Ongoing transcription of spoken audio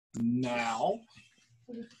now.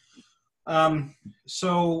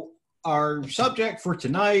 So our subject for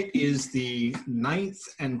tonight is the 9th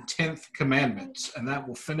and 10th commandments, and that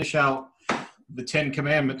will finish out the 10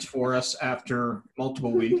 commandments for us after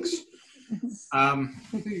multiple weeks.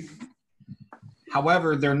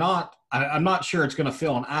 However, I'm not sure it's going to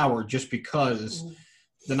fill an hour, just because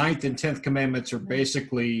the 9th and 10th commandments are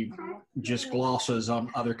basically just glosses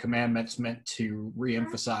on other commandments meant to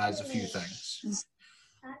re-emphasize a few things.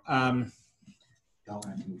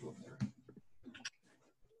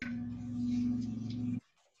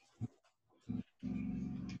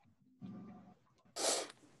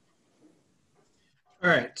 All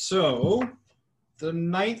right, so the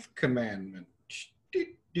 9th commandment.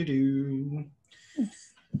 The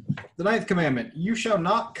 9th commandment, you shall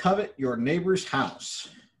not covet your neighbor's house.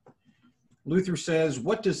 Luther says,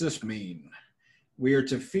 what does this mean? We are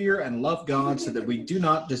to fear and love God so that we do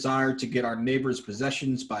not desire to get our neighbor's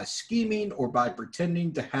possessions by scheming or by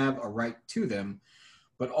pretending to have a right to them,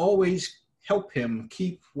 but always help him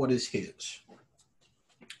keep what is his.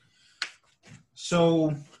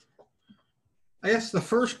 So I guess the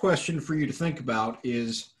first question for you to think about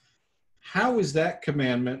is, how is that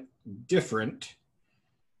commandment different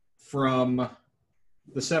from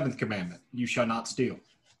the 7th commandment, you shall not steal?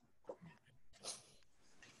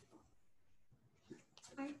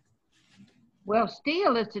 Well,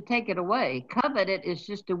 steal is to take it away. Covet it is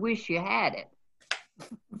just to wish you had it.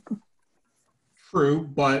 True,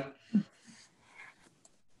 but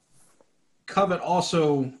covet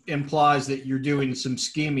also implies that you're doing some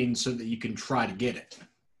scheming so that you can try to get it.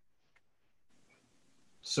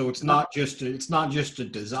 So it's not just a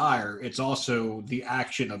desire, it's also the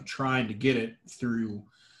action of trying to get it through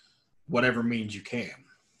whatever means you can.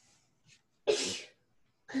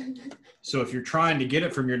 So if you're trying to get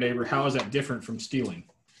it from your neighbor, how is that different from stealing?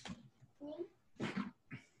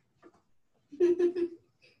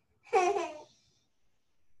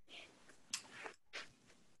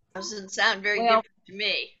 Doesn't sound very different to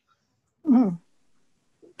me.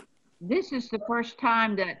 This is the first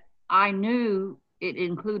time that I knew it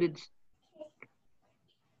included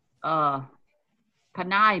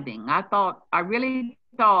conniving. I really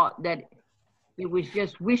thought that it was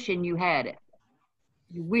just wishing you had it.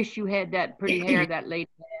 You wish you had that pretty hair that lady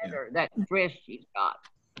had, or that dress she's got.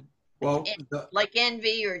 Well, like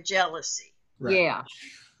envy or jealousy. Right. Yeah.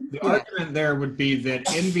 The argument there would be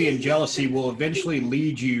that envy and jealousy will eventually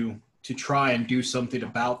lead you to try and do something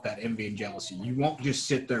about that envy and jealousy. You won't just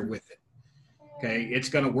sit there with it. Okay, it's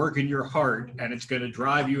going to work in your heart, and it's going to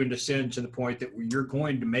drive you into sin to the point that you're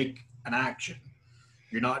going to make an action.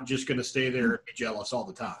 You're not just going to stay there and be jealous all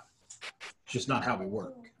the time. It's just not how we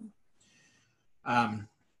work.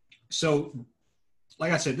 So,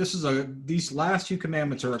 like I said, these last 2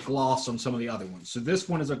 commandments are a gloss on some of the other ones. So this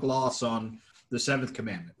one is a gloss on the 7th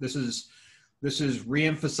commandment. This is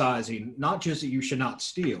re-emphasizing not just that you should not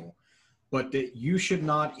steal, but that you should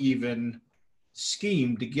not even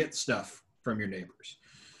scheme to get stuff from your neighbors.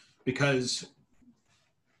 Because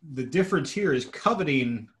the difference here is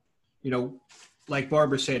coveting, like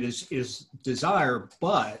Barbara said, is desire,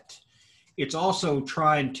 but it's also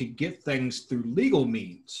trying to get things through legal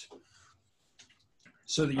means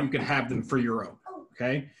so that you can have them for your own,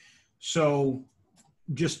 okay? So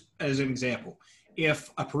just as an example, if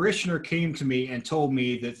a parishioner came to me and told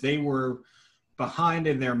me that they were behind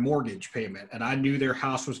in their mortgage payment and I knew their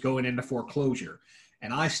house was going into foreclosure,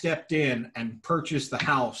 and I stepped in and purchased the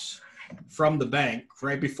house from the bank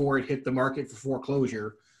right before it hit the market for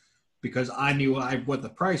foreclosure because I knew what the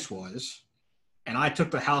price was, and I took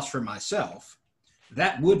the house for myself,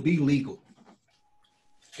 that would be legal,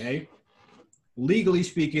 okay? Legally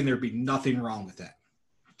speaking, there'd be nothing wrong with that.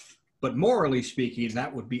 But morally speaking,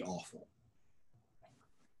 that would be awful,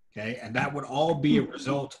 okay? And that would all be a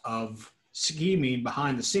result of scheming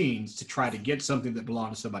behind the scenes to try to get something that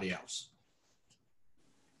belonged to somebody else.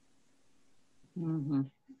 Mm-hmm.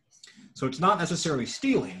 So it's not necessarily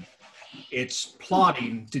stealing. It's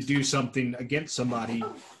plotting to do something against somebody,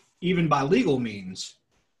 even by legal means,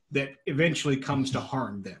 that eventually comes to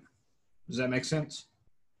harm them. Does that make sense?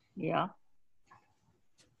 Yeah.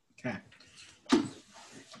 Okay.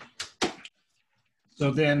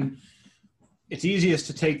 So then it's easiest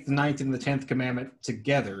to take the 9th and the 10th commandment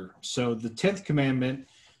together. So the 10th commandment,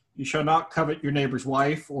 you shall not covet your neighbor's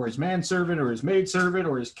wife or his manservant or his maidservant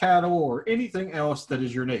or his cattle or anything else that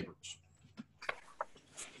is your neighbor's.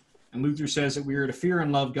 And Luther says that we are to fear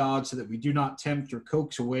and love God so that we do not tempt or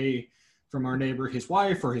coax away from our neighbor his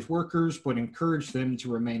wife or his workers, but encourage them to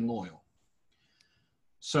remain loyal.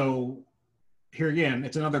 So here again,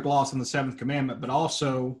 it's another gloss on the 7th commandment, but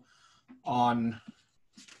also on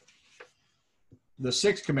the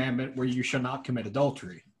sixth commandment where you shall not commit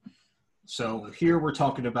adultery. So here we're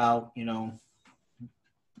talking about,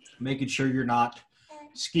 making sure you're not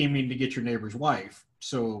scheming to get your neighbor's wife.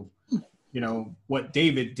 So, what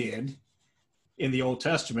David did in the Old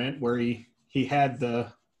Testament, where he had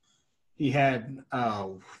Uriah.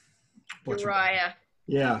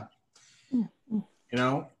 Yeah.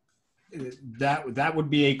 That would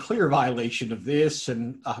be a clear violation of this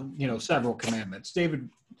and, several commandments. David,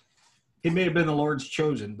 he may have been the Lord's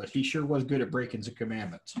chosen, but he sure was good at breaking some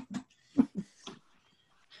commandments.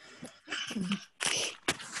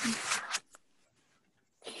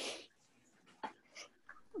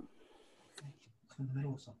 In the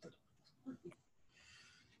middle of something.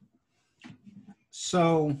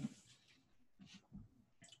 So,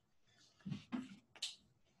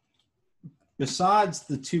 besides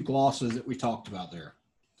the two glosses that we talked about there,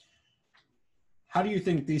 how do you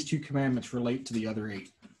think these two commandments relate to the other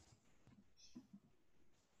 8?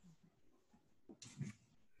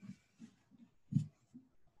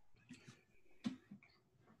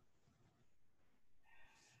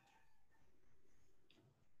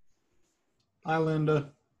 Hi,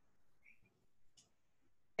 Linda.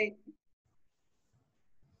 Hey.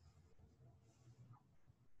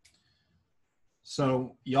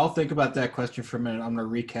 So y'all think about that question for a minute. I'm going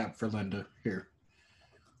to recap for Linda here.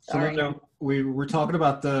 So Sorry. Linda, we were talking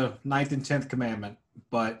about the 9th and 10th commandment,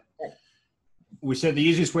 but we said the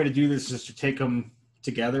easiest way to do this is to take them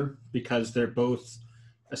together because they're both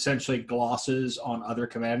essentially glosses on other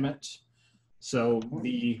commandments. So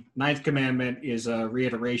the 9th commandment is a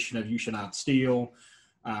reiteration of you shall not steal,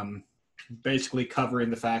 basically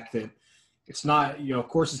covering the fact that it's not, of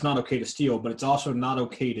course it's not okay to steal, but it's also not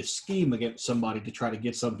okay to scheme against somebody to try to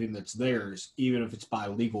get something that's theirs, even if it's by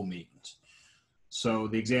legal means. So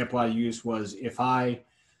the example I used was if I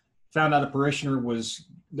found out a parishioner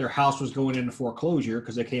their house was going into foreclosure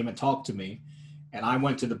because they came and talked to me, and I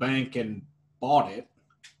went to the bank and bought it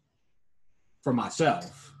for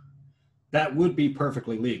myself, that would be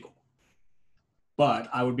perfectly legal. But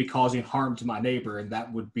I would be causing harm to my neighbor, and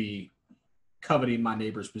that would be coveting my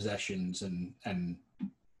neighbor's possessions and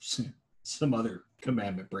some other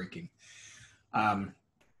commandment breaking.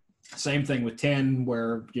 Same thing with 10,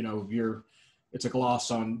 where, it's a gloss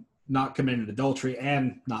on not committing adultery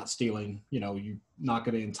and not stealing. You're not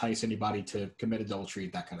going to entice anybody to commit adultery,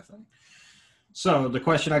 that kind of thing. So the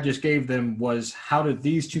question I just gave them was, how do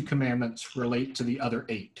these two commandments relate to the other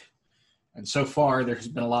 8? And so far, there's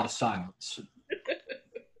been a lot of silence.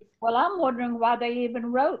 Well, I'm wondering why they even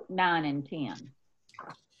wrote 9 and 10.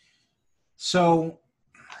 So,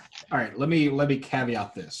 all right, let me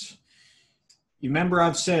caveat this. You remember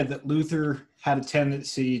I've said that Luther had a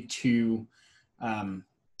tendency to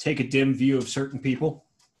take a dim view of certain people.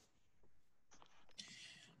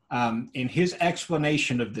 In his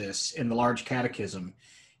explanation of this in the Large Catechism,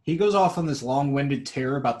 he goes off on this long-winded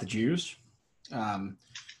tear about the Jews,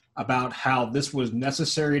 about how this was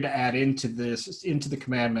necessary to add into the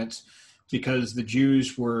commandments because the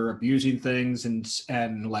Jews were abusing things,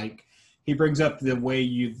 and like he brings up the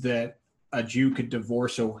way that a Jew could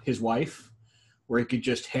divorce his wife, where he could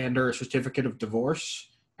just hand her a certificate of divorce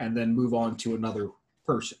and then move on to another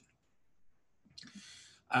person.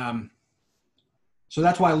 So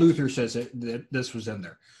that's why Luther says that this was in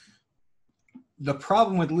there. The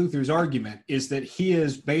problem with Luther's argument is that he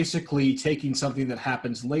is basically taking something that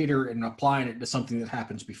happens later and applying it to something that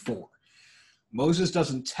happens before. Moses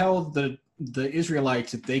doesn't tell the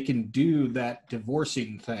Israelites that they can do that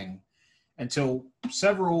divorcing thing until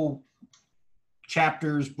several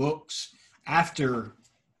chapters, books after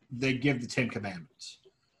they give the 10 Commandments.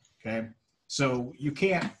 Okay? So you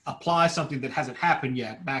can't apply something that hasn't happened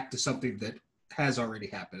yet back to something that has already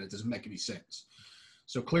happened. It doesn't make any sense.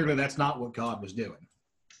 So clearly that's not what God was doing.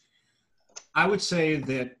 I would say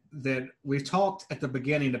that we've talked at the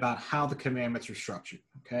beginning about how the commandments are structured,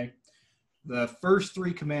 okay? The first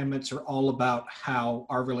 3 commandments are all about how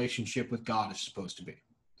our relationship with God is supposed to be.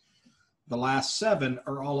 The last 7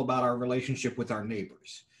 are all about our relationship with our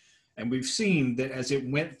neighbors. And we've seen that as it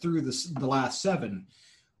went through the last 7,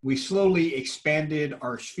 we slowly expanded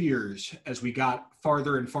our spheres as we got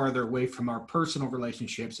farther and farther away from our personal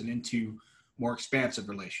relationships and into more expansive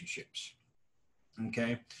relationships.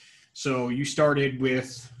 Okay, so you started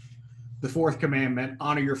with the 4th commandment,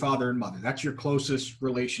 honor your father and mother. That's your closest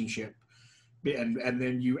relationship. And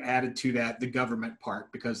then you added to that the government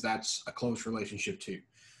part because that's a close relationship too.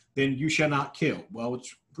 Then you shall not kill. Well,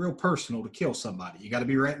 it's real personal to kill somebody. You got to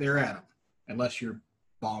be right there at them, unless you're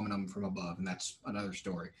bombing them from above, and that's another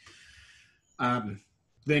story.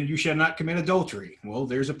 Then you shall not commit adultery. Well,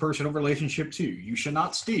 there's a personal relationship too. You shall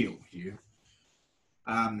not steal.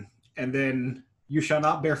 And then you shall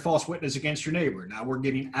not bear false witness against your neighbor. Now we're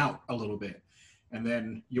getting out a little bit. And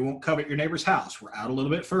then you won't covet your neighbor's house. We're out a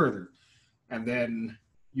little bit further. And then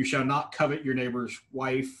you shall not covet your neighbor's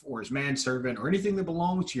wife or his manservant or anything that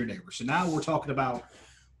belongs to your neighbor. So now we're talking about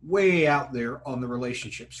way out there on the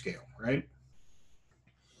relationship scale, right?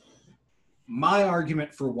 My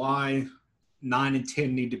argument for why 9 and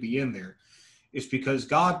 10 need to be in there is because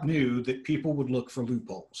God knew that people would look for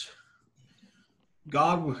loopholes.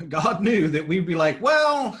 God knew that we'd be like,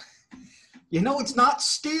 well, it's not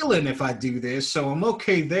stealing if I do this, so I'm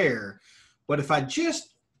okay there. But if I just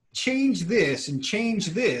change this and change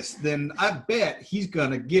this, then I bet he's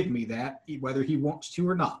going to give me that, whether he wants to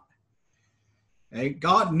or not. Okay?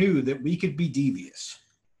 God knew that we could be devious.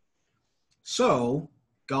 So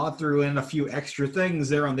God threw in a few extra things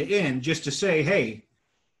there on the end just to say, hey,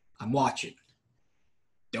 I'm watching.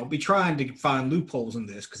 Don't be trying to find loopholes in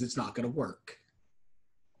this because it's not going to work.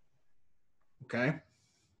 Okay?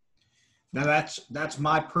 Now that's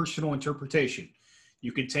my personal interpretation.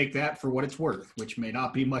 You can take that for what it's worth, which may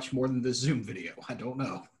not be much more than this Zoom video. I don't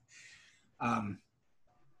know.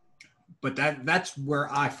 But that's where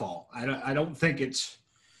I fall. I don't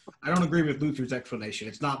agree with Luther's explanation.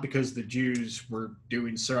 It's not because the Jews were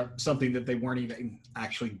doing something that they weren't even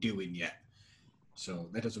actually doing yet. So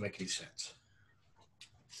that doesn't make any sense.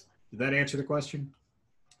 Did that answer the question?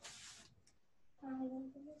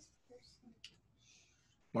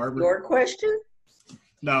 Barbara? Your question?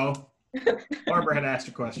 No. Barbara had asked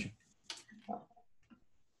a question.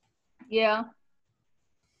 Yeah.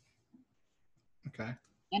 Okay.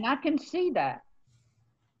 And I can see that.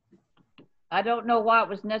 I don't know why it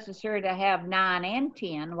was necessary to have 9 and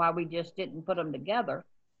 10, why we just didn't put them together,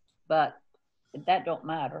 but that don't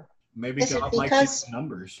matter. Maybe God likes these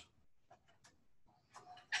numbers.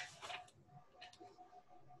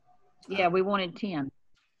 Yeah, we wanted 10.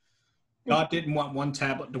 God didn't want one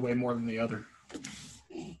tablet to weigh more than the other.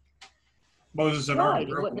 Moses had already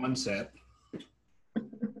broke one set.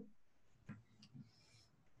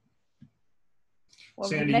 Well,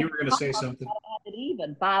 Sandy, you were going to say something.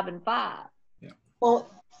 Even 5 and 5. Yeah.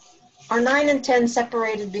 Well, are 9 and 10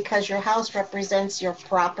 separated because your house represents your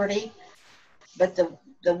property, but the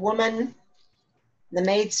woman, the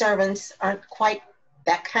maid servants aren't quite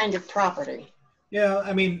that kind of property? Yeah,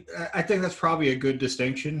 I mean, I think that's probably a good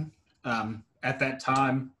distinction. At that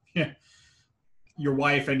time, your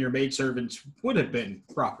wife and your maidservants would have been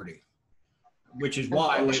property, which is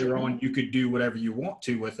why later on you could do whatever you want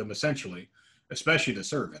to with them, essentially, especially the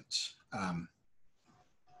servants.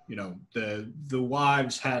 The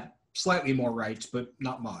wives had slightly more rights, but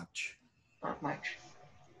not much. Not much.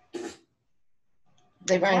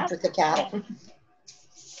 They ran with the cattle.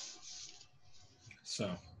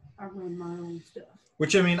 So. I run my own stuff.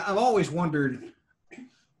 Which, I mean, I've always wondered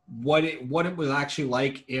what it was actually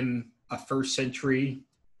like in a first century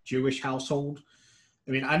Jewish household.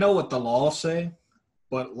 I mean, I know what the laws say,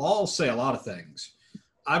 but laws say a lot of things.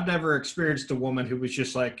 I've never experienced a woman who was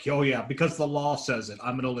just like, oh yeah, because the law says it,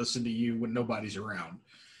 I'm going to listen to you when nobody's around.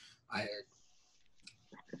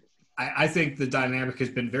 I think the dynamic has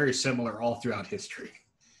been very similar all throughout history.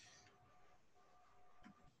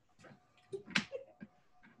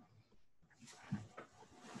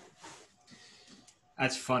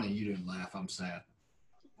 That's funny. You didn't laugh. I'm sad.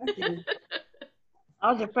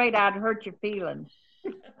 I was afraid I'd hurt your feelings.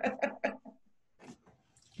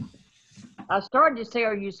 I started to say,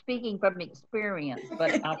 are you speaking from experience?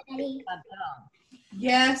 But I'm done.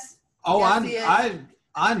 Yes. Oh, yes,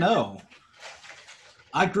 I know.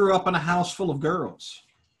 I grew up in a house full of girls.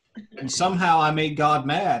 And somehow I made God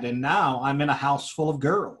mad. And now I'm in a house full of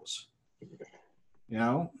girls. You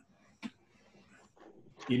know?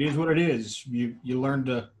 It is what it is. You learn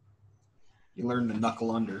to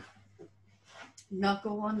knuckle under.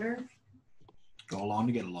 Knuckle under? Go along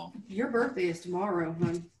to get along. Your birthday is tomorrow,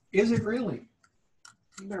 hon. Is it really?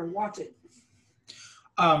 You better watch it.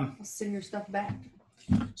 I'll send your stuff back.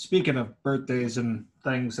 Speaking of birthdays and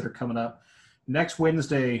things that are coming up, next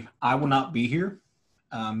Wednesday I will not be here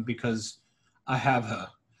because I have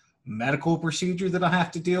a medical procedure that I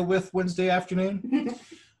have to deal with Wednesday afternoon.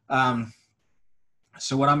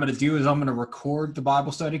 So what I'm going to do is I'm going to record the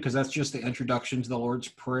Bible study because that's just the introduction to the Lord's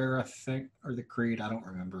Prayer, I think, or the Creed. I don't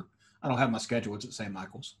remember. I don't have my schedule. It's at St.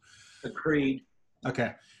 Michael's. The Creed.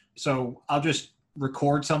 Okay. So I'll just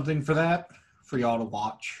record something for that for y'all to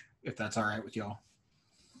watch, if that's all right with y'all.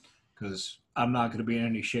 Because I'm not going to be in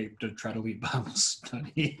any shape to try to lead Bible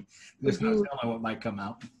study. There's no telling what might come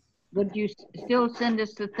out. Would you still send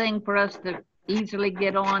us the thing for us to easily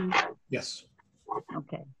get on? Yes.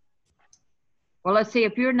 Okay. Well, let's see.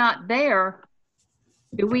 If you're not there,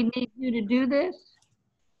 Do we need you to do this?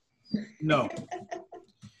 No.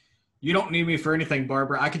 You don't need me for anything,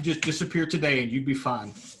 Barbara. I could just disappear today and you'd be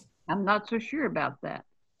fine. I'm not so sure about that.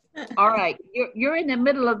 All right, you're in the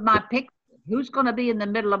middle of my picture. Who's going to be in the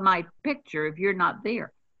middle of my picture if you're not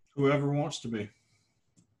there? Whoever wants to be.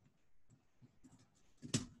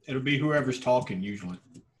 It'll be whoever's talking usually.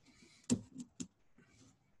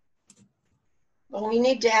 Well, we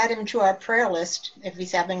need to add him to our prayer list if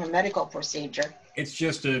he's having a medical procedure. It's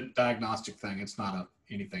just a diagnostic thing. It's not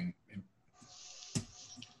anything.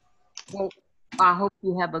 Well, I hope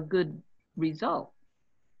you have a good result.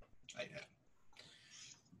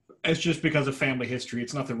 It's just because of family history.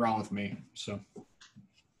 It's nothing wrong with me. So.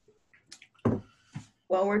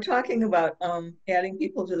 Well, we're talking about adding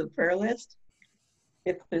people to the prayer list.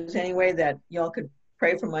 If there's any way that y'all could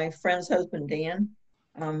pray for my friend's husband, Dan.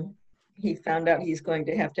 He found out he's going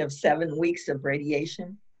to have 7 weeks of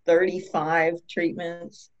radiation, 35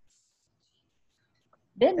 treatments.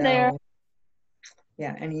 Been there.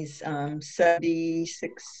 Yeah, and he's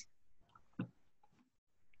 76. All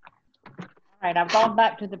right, I've gone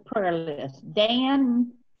back to the prayer list.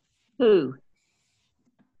 Dan, who?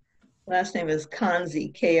 Last name is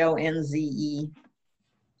Konze, Konze.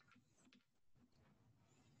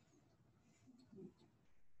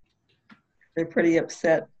 They're pretty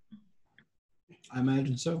upset. I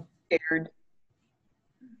imagine so. Scared.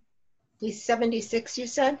 He's 76, you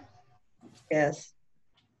said? Yes.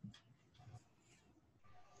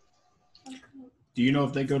 Do you know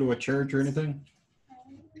if they go to a church or anything?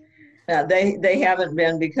 They haven't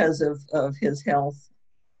been because of his health.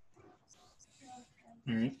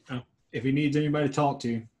 All right. Oh, if he needs anybody to talk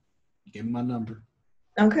to, give him my number.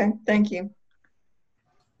 Okay, thank you.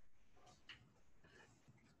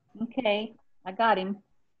 Okay, I got him.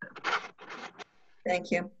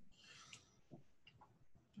 Thank you.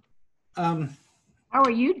 How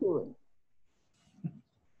are you doing?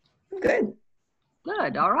 Good.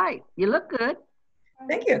 Good, all right. You look good.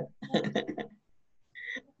 Thank you.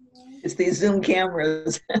 It's these Zoom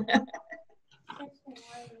cameras.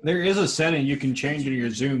 There is a setting you can change in your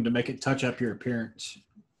Zoom to make it touch up your appearance.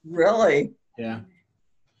 Really? Yeah.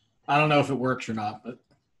 I don't know if it works or not, but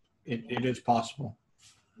it is possible.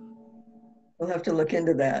 We'll have to look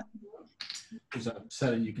into that. There's a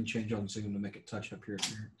setting you can change on Zoom to make it touch up your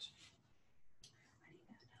appearance.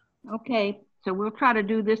 Okay, so we'll try to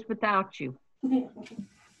do this without you.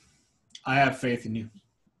 I have faith in you.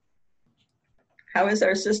 How is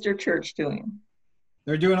our sister church doing?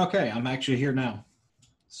 They're doing okay. I'm actually here now.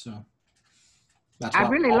 So that's I why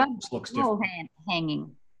really the love office looks the whole different.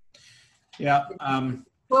 hanging. Yeah,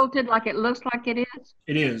 Quilted like it looks like it is.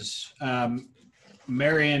 it is.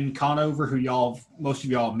 Marion Conover, who most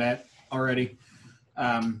of y'all met already.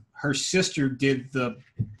 Her sister did the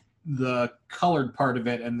colored part of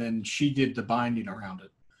it, and then she did the binding around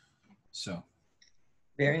it. So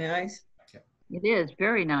Very nice. It is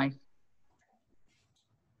very nice.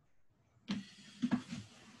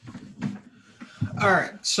 all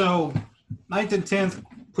right, so 9th and 10th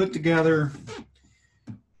put together.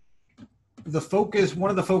 One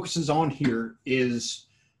of the focuses on here is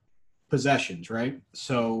possessions, right?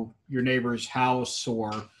 So your neighbor's house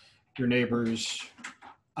or your neighbor's,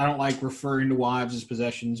 I don't like referring to wives as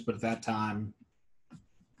possessions, but at that time,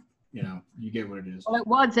 you get what it is. Well, it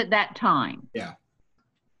was at that time. Yeah.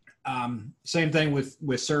 Same thing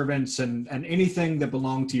with servants and anything that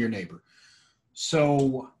belonged to your neighbor.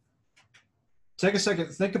 So take a second,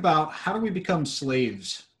 think about, how do we become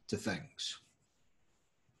slaves to things?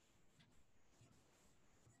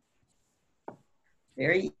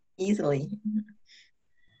 Very easily.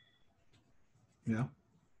 Yeah.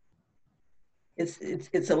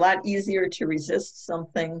 It's a lot easier to resist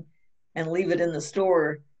something and leave it in the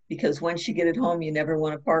store, because once you get it home, you never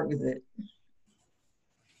want to part with it.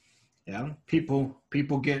 Yeah. People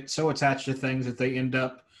get so attached to things that they end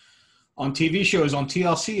up on TV shows on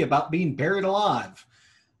TLC about being buried alive.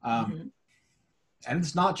 And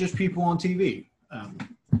it's not just people on TV.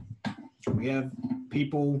 We have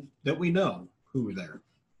people that we know who were there.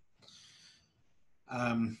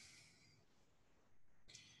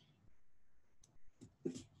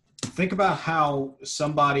 Think about how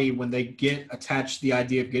somebody, when they get attached to the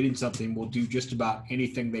idea of getting something, will do just about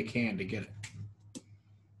anything they can to get it.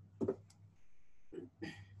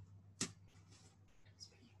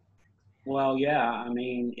 Well, yeah, I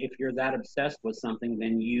mean, if you're that obsessed with something,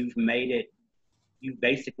 then you've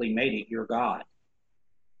basically made it your God.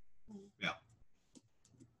 Yeah.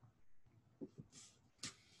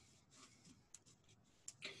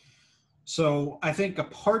 So I think a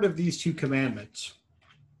part of these 2 commandments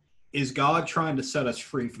is God trying to set us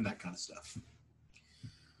free from that kind of stuff.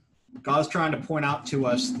 God's trying to point out to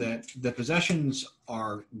us that the possessions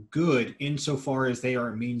are good insofar as they are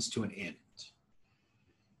a means to an end.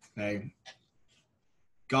 Okay?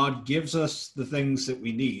 God gives us the things that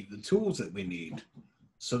we need, the tools that we need,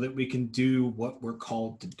 so that we can do what we're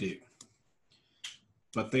called to do.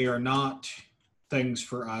 But they are not things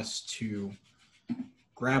for us to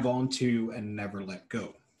grab onto and never let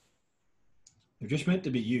go. They're just meant to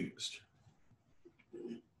be used.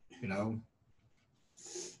 You know?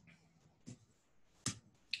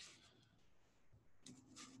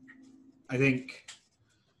 I think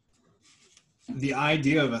the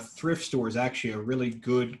idea of a thrift store is actually a really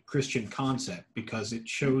good Christian concept because it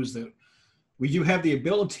shows that we do have the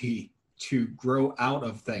ability to grow out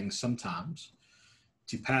of things sometimes,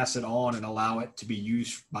 to pass it on and allow it to be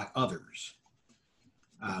used by others.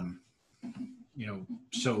 You know,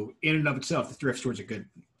 so in and of itself, the thrift store is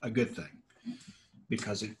a good thing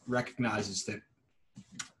because it recognizes that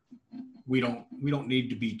we don't need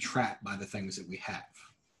to be trapped by the things that we have.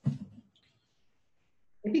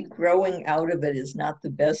 Maybe growing out of it is not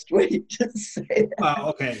the best way to say that.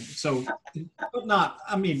 Okay, so, but not,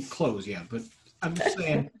 I mean, clothes, yeah, but I'm just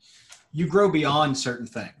saying you grow beyond certain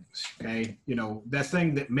things, okay? You know, that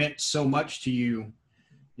thing that meant so much to you,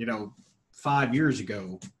 you know, 5 years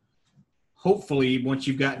ago, hopefully once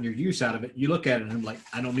you've gotten your use out of it, you look at it and I'm like,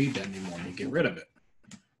 I don't need that anymore, and you get rid of it,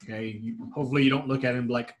 okay? Hopefully you don't look at it and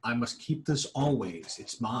be like, I must keep this always,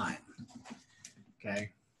 it's mine,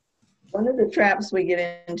 okay? One of the traps we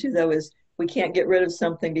get into, though, is we can't get rid of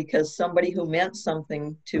something because somebody who meant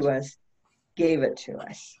something to us gave it to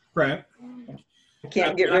us. Right. I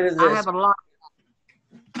can't get rid of I this. have a lot.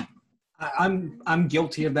 I'm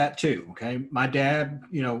guilty of that too. Okay. My dad,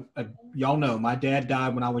 you know, y'all know my dad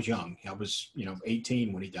died when I was young. I was,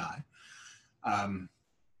 18 when he died.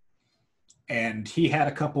 And he had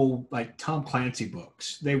a couple like Tom Clancy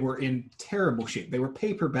books. They were in terrible shape. They were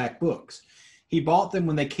paperback books. He bought them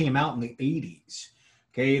when they came out in the 80s.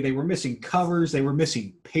 Okay. They were missing covers. They were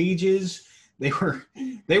missing pages. They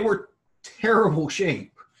were terrible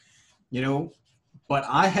shape, but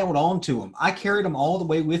I held on to them. I carried them all the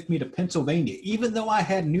way with me to Pennsylvania, even though I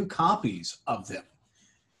had new copies of them.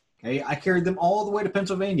 Okay. I carried them all the way to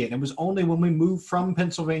Pennsylvania. And it was only when we moved from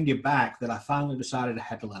Pennsylvania back that I finally decided I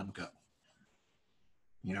had to let them go.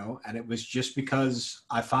 And it was just because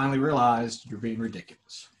I finally realized you're being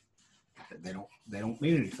ridiculous. They don't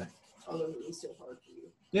mean anything. Although it was still hard for you.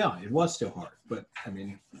 Yeah, it was still hard. But I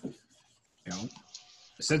mean,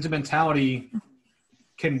 sentimentality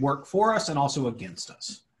can work for us and also against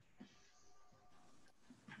us.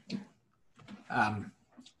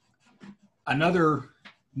 Another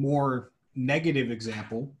more negative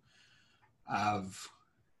example of,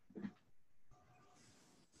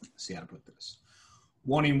 let's see how to put this,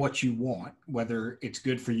 wanting what you want, whether it's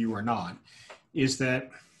good for you or not, is that,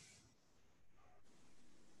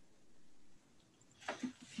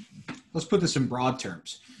 let's put this in broad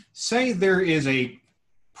terms. Say there is a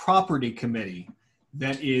property committee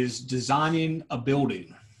that is designing a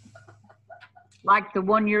building. Like the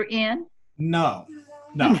one you're in? No.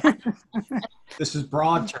 This is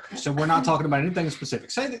broad terms. So we're not talking about anything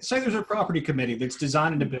specific. Say there's a property committee that's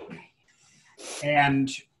designing a building and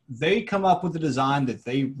they come up with a design that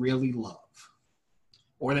they really love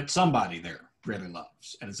or that somebody there really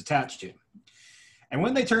loves and is attached to. And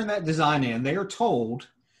when they turn that design in, they are told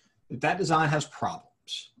that design has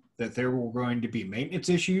problems, that there are going to be maintenance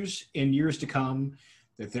issues in years to come,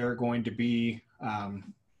 that there are going to be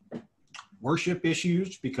worship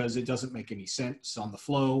issues because it doesn't make any sense on the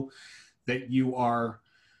flow, that you are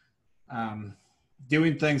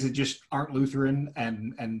doing things that just aren't Lutheran,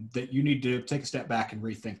 and that you need to take a step back and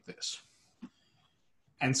rethink this.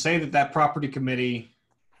 And say that property committee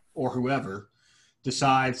or whoever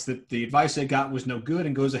decides that the advice they got was no good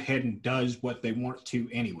and goes ahead and does what they want to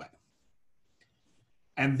anyway.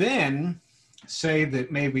 And then say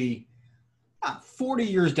that maybe 40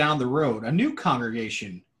 years down the road, a new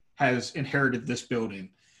congregation has inherited this building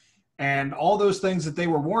and all those things that they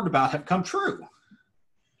were warned about have come true.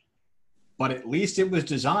 But at least it was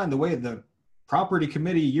designed the way the property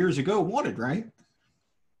committee years ago wanted, right?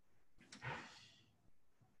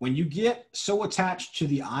 When you get so attached to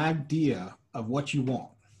the idea of what you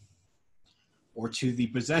want or to the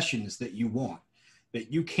possessions that you want,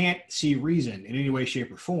 that you can't see reason in any way,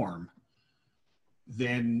 shape, or form,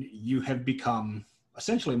 then you have become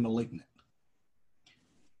essentially malignant.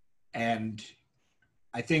 And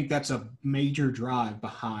I think that's a major drive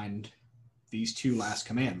behind these two last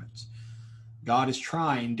commandments. God is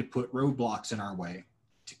trying to put roadblocks in our way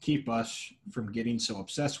to keep us from getting so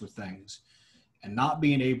obsessed with things and not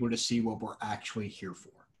being able to see what we're actually here for.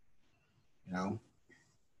 You know,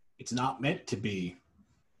 it's not meant to be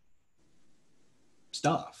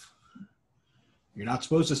stuff. You're not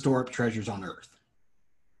supposed to store up treasures on earth.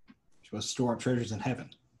 You're supposed to store up treasures in heaven.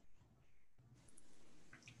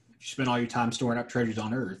 If you spend all your time storing up treasures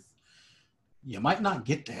on earth, you might not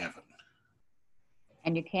get to heaven.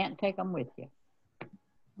 And you can't take them with you.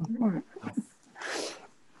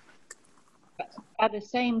 By the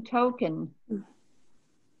same token,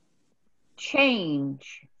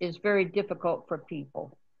 change is very difficult for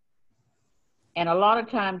people. And a lot of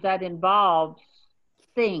times that involves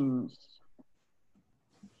things.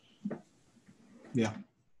 Yeah.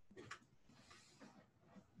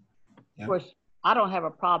 Of course, I don't have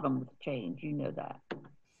a problem with change. You know that.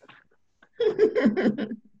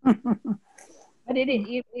 But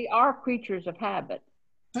we are creatures of habit.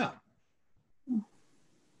 Yeah.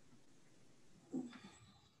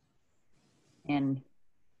 And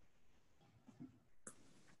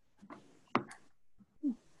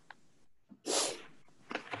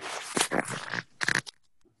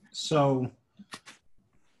so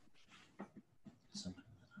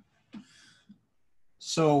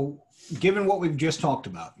given what we've just talked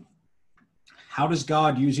about, how does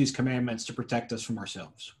God use these commandments to protect us from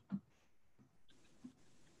ourselves?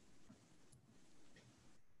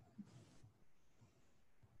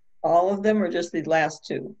 All of them or just the last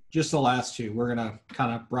two? Just the last two. We're going to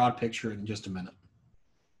kind of broad picture it in just a minute.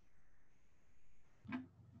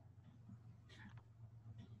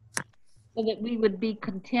 so that we would be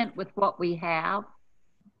content with what we have.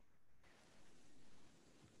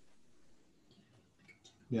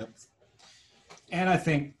 Yep. And I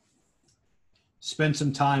think spend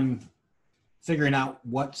some time figuring out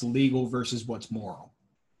what's legal versus what's moral.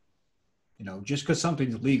 You know, just because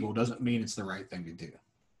something's legal doesn't mean it's the right thing to do.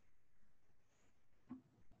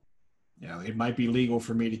 You know, it might be legal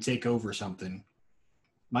for me to take over something,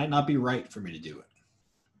 might not be right for me to do it.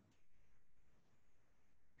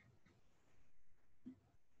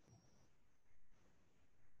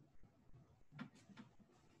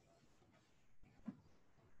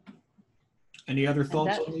 Any other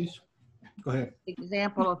thoughts on these? Go ahead.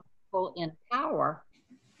 Example of people in power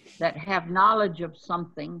that have knowledge of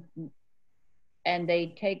something and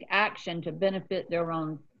they take action to benefit their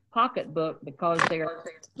own pocketbook because they are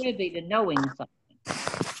privy to knowing something.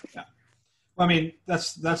 Yeah. Well, I mean,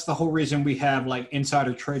 that's the whole reason we have like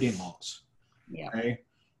insider trading laws. Yeah. Okay?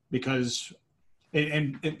 Because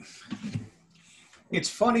it's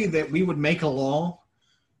funny that we would make a law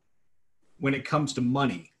when it comes to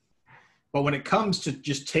money. But when it comes to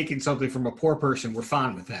just taking something from a poor person, we're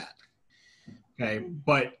fine with that. Okay.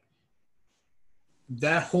 But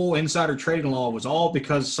that whole insider trading law was all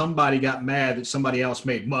because somebody got mad that somebody else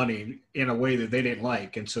made money in a way that they didn't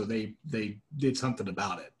like. And so they did something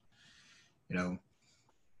about it. You know,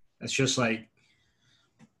 that's just like,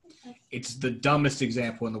 it's the dumbest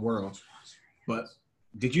example in the world. But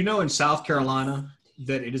did you know in South Carolina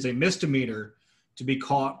that it is a misdemeanor to be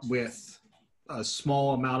caught with a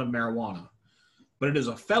small amount of marijuana, but it is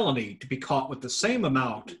a felony to be caught with the same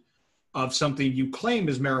amount of something you claim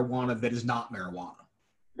is marijuana that is not marijuana?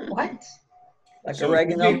 What? Like So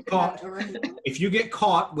oregano? if you get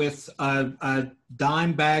caught with a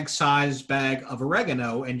dime bag size bag of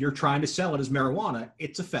oregano and you're trying to sell it as marijuana,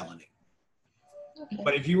 it's a felony. Okay.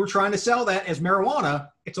 But if you were trying to sell that as marijuana,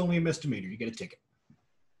 it's only a misdemeanor. You get a ticket.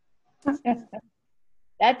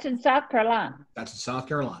 That's in South Carolina. That's in South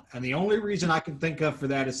Carolina. And the only reason I can think of for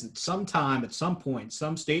that is that sometime, at some point,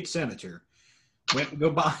 some state senator went to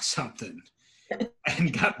go buy something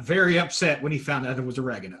and got very upset when he found out it was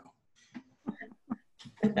oregano.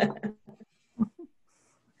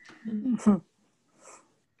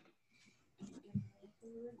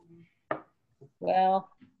 Well,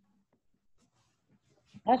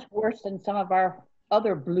 that's worse than some of our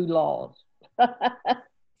other blue laws.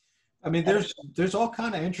 I mean, there's all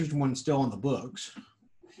kind of interesting ones still in the books.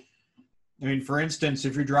 I mean, for instance,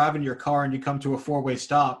 if you're driving your car and you come to a four-way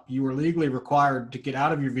stop, you are legally required to get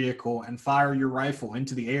out of your vehicle and fire your rifle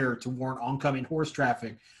into the air to warn oncoming horse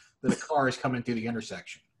traffic that a car is coming through the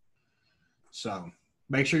intersection. So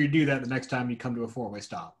make sure you do that the next time you come to a four-way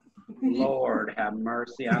stop. Lord have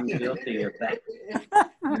mercy, I'm guilty of that.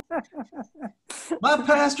 My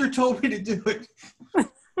pastor told me to do it.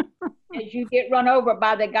 As you get run over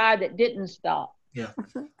by the guy that didn't stop. Yeah.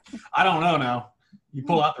 I don't know now. You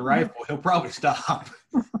pull out the rifle, he'll probably stop.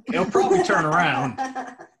 He'll probably turn around.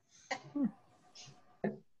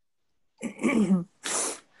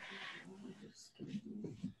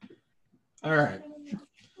 All right.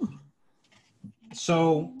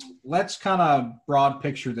 So let's kind of broad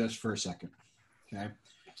picture this for a second. Okay.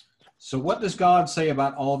 So what does God say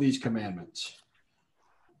about all these commandments?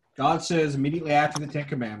 God says immediately after the Ten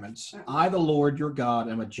Commandments, I, the Lord your God,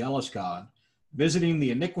 am a jealous God, visiting the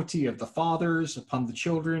iniquity of the fathers upon the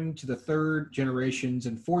children to the third generations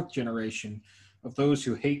and fourth generation of those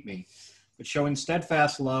who hate me, but showing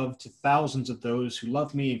steadfast love to thousands of those who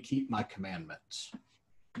love me and keep my commandments.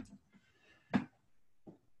 What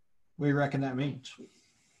do you reckon that means?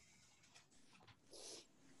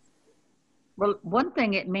 Well, one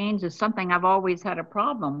thing it means is something I've always had a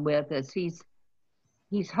problem with is he's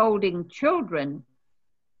holding children.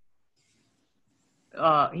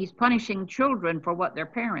 He's punishing children for what their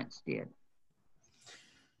parents did. I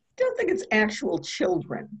don't think it's actual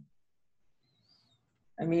children.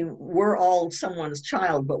 I mean, we're all someone's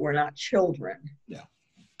child, but we're not children. Yeah.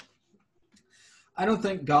 I don't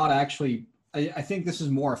think God actually, I think this is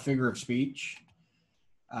more a figure of speech.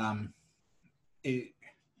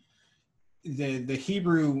 The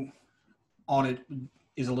Hebrew on it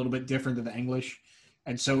is a little bit different than the English.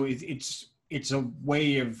 And so it's a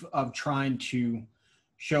way of trying to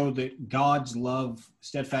show that God's love,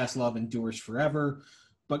 steadfast love, endures forever,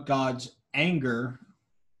 but God's anger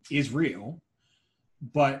is real,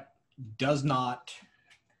 but does not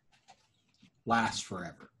last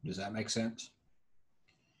forever. Does that make sense?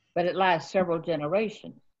 But it lasts several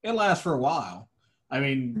generations. It lasts for a while. I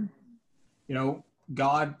mean, you know,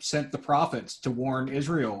 God sent the prophets to warn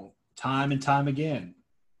Israel time and time again.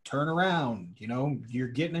 Turn around, you know, you're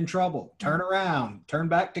getting in trouble. Turn around, turn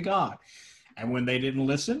back to God. And when they didn't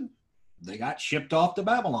listen, they got shipped off to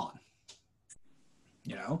Babylon.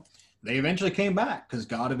 You know, they eventually came back because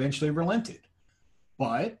God eventually relented.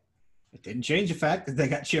 But it didn't change the fact that they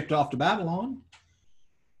got shipped off to Babylon,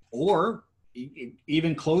 or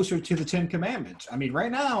even closer to the Ten Commandments. I mean,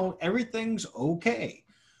 right now, everything's okay.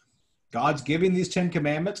 God's giving these 10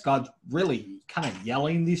 commandments. God's really kind of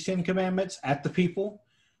yelling these 10 commandments at the people,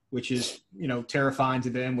 which is, you know, terrifying to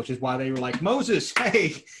them, which is why they were like, Moses,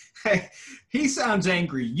 hey, he sounds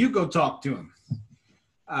angry. You go talk to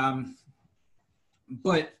him.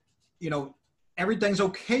 But, you know, everything's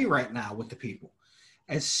okay right now with the people.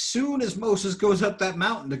 As soon as Moses goes up that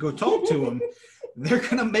mountain to go talk to him, they're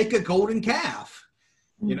going to make a golden calf.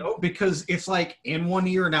 You know, because it's like in one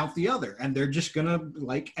ear and out the other, and they're just gonna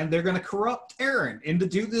they're gonna corrupt Aaron into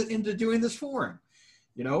doing this for him.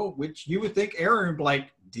 You know, which you would think Aaron would be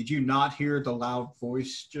like, did you not hear the loud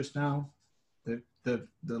voice just now, the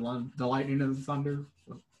lightning and the thunder?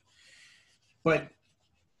 But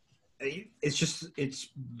it's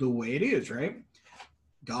the way it is, right?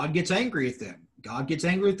 God gets angry at them. God gets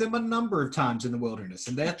angry at them a number of times in the wilderness,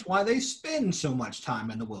 and that's why they spend so much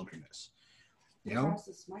time in the wilderness. You know,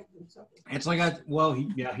 it's like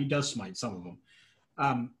he does smite some of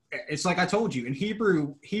them. It's like I told you in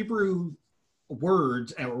Hebrew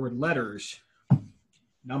words or letters,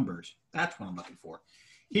 numbers. That's what I'm looking for.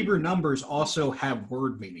 Hebrew numbers also have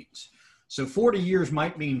word meanings. So 40 years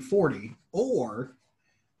might mean 40, or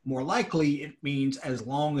more likely it means as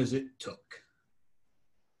long as it took.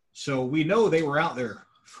 So we know they were out there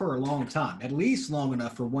for a long time, at least long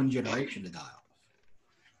enough for one generation to die off.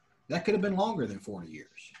 That could have been longer than 40 years.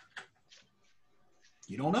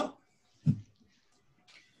 You don't know.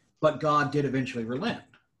 But God did eventually relent.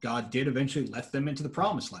 God did eventually let them into the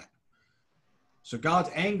promised land. So God's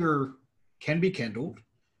anger can be kindled,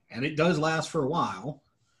 and it does last for a while,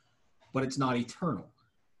 but it's not eternal.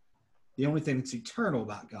 The only thing that's eternal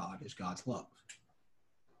about God is God's love.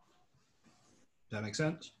 Does that make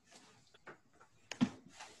sense?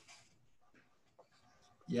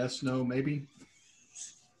 Yes, no, maybe?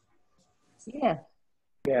 Yeah.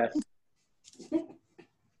 Yes.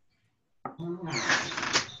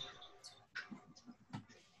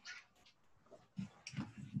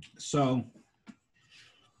 So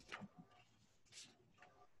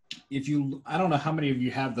I don't know how many of you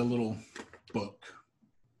have the little book.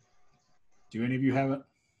 Do any of you have it?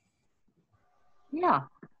 Yeah.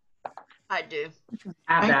 I do.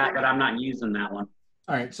 I have that, but I'm not using that one.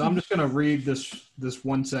 All right, so I'm just going to read this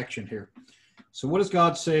one section here. So what does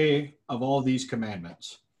God say of all these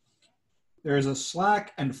commandments? There is a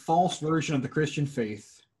slack and false version of the Christian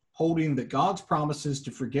faith, holding that God's promises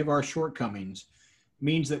to forgive our shortcomings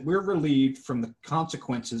means that we're relieved from the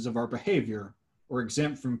consequences of our behavior or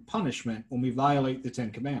exempt from punishment when we violate the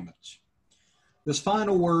Ten Commandments. This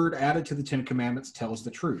final word added to the Ten Commandments tells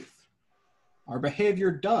the truth. Our behavior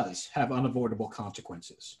does have unavoidable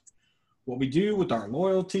consequences. What we do with our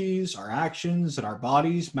loyalties, our actions, and our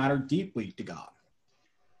bodies matter deeply to God.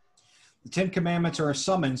 The Ten Commandments are a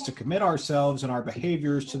summons to commit ourselves and our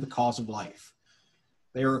behaviors to the cause of life.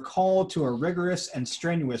 They are a call to a rigorous and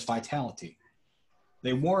strenuous vitality.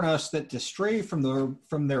 They warn us that to stray from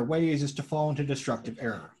their ways is to fall into destructive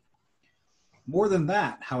error. More than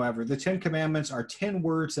that, however, the 10 Commandments are 10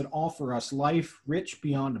 words that offer us life rich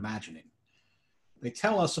beyond imagining. They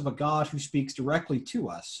tell us of a God who speaks directly to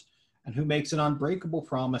us and who makes an unbreakable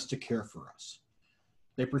promise to care for us.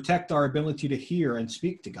 They protect our ability to hear and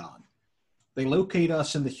speak to God. They locate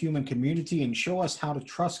us in the human community and show us how to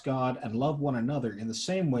trust God and love one another in the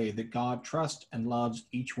same way that God trusts and loves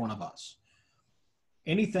each one of us.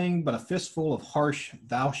 Anything but a fistful of harsh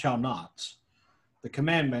 "thou shalt nots," the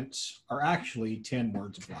commandments are actually 10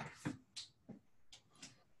 words of life.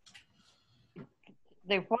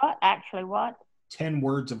 They're what? Actually what? 10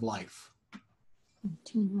 words of life.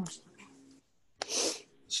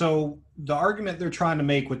 So the argument they're trying to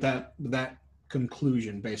make with that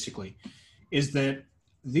conclusion, basically, is that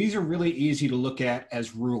these are really easy to look at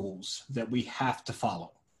as rules that we have to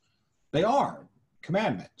follow. They are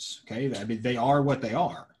commandments, okay? I mean, they are what they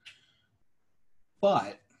are.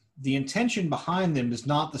 But the intention behind them is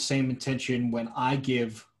not the same intention when I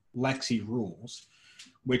give Lexi rules,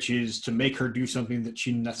 which is to make her do something that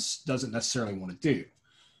she doesn't necessarily want to do.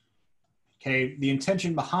 Okay, the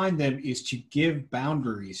intention behind them is to give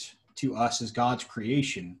boundaries to us as God's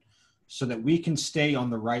creation so that we can stay on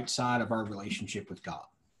the right side of our relationship with God.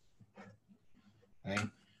 Okay?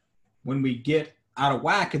 When we get out of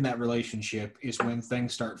whack in that relationship is when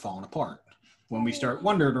things start falling apart. When we start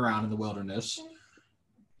wandering around in the wilderness,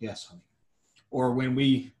 yes, honey. Or when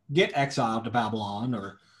we get exiled to Babylon,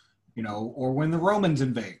 or when the Romans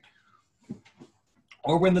invade,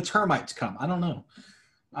 or when the termites come. I don't know.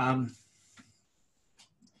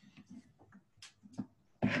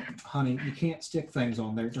 Honey, you can't stick things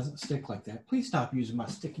on there. It doesn't stick like that. Please stop using my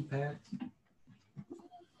sticky pads.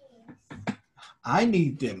 I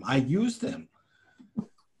need them. I use them. No,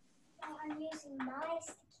 I'm using my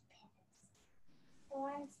sticky pads. The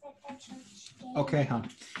ones that the church gave. Okay,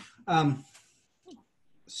 hon.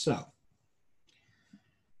 So,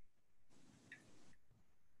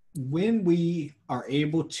 when we are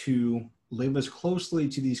able to live as closely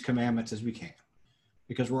to these commandments as we can,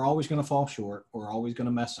 because we're always going to fall short, we're always going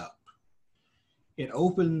to mess up, it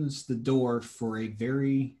opens the door for a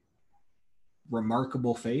very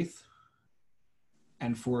remarkable faith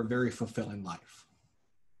and for a very fulfilling life.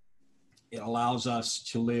 It allows us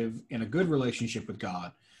to live in a good relationship with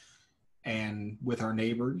God and with our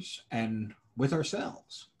neighbors and with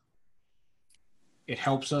ourselves. It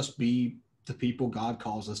helps us be the people God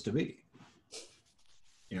calls us to be.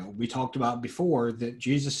 We talked about before that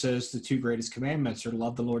Jesus says the two greatest commandments are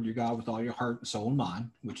love the Lord your God with all your heart, soul, and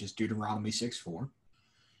mind, which is Deuteronomy 6:4,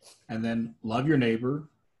 and then love your neighbor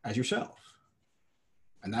as yourself.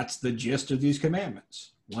 And that's the gist of these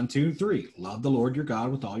commandments. 1, 2, and 3. Love the Lord your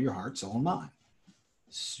God with all your heart, soul, and mind.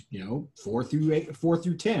 4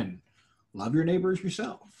 through 10. Love your neighbor as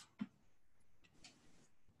yourself.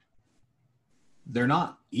 They're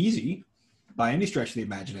not easy by any stretch of the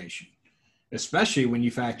imagination, especially when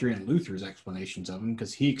you factor in Luther's explanations of them,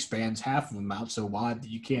 because he expands half of them out so wide that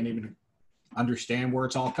you can't even understand where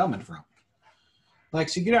it's all coming from.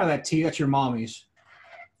 Lexi, get out of that tea. That's your mommy's.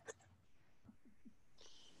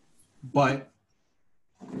 But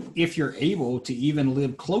if you're able to even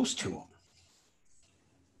live close to them,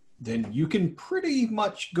 then you can pretty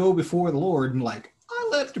much go before the Lord and I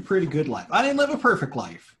lived a pretty good life. I didn't live a perfect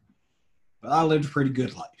life, but I lived a pretty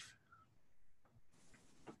good life.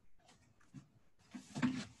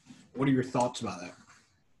 What are your thoughts about that?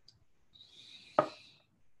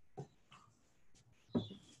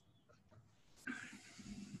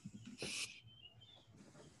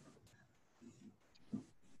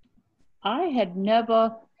 I had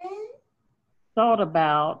never thought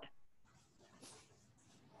about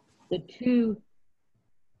the two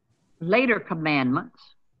later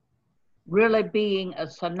commandments really being a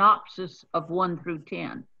synopsis of 1 through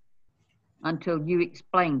 10 until you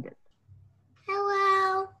explained it.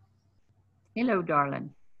 Hello. Hello,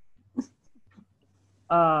 darling.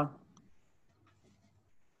 And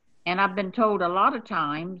I've been told a lot of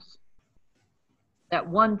times that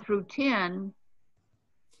 1 through 10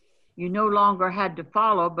 you no longer had to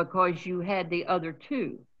follow because you had the other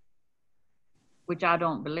two, which I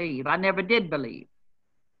don't believe. I never did believe.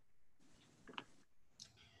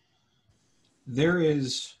 There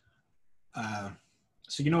is,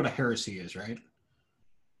 so you know what a heresy is, right?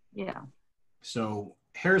 Yeah. So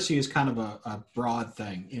heresy is kind of a broad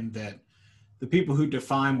thing in that the people who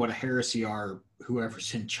define what a heresy are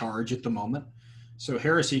whoever's in charge at the moment. So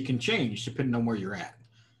heresy can change depending on where you're at.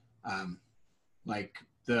 Like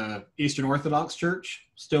the Eastern Orthodox Church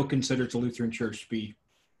still considers the Lutheran Church to be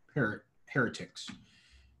heretics.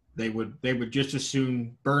 They would just as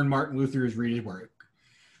soon burn Martin Luther as read his work.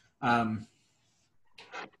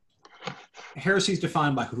 Heresy is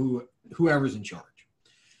defined by whoever's in charge.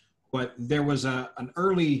 But there was an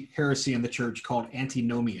early heresy in the church called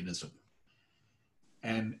antinomianism.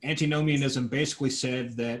 And antinomianism basically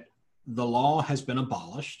said that the law has been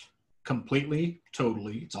abolished completely,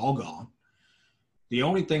 totally. It's all gone. The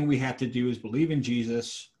only thing we have to do is believe in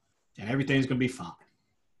Jesus and everything's going to be fine.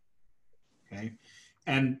 Okay?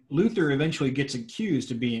 And Luther eventually gets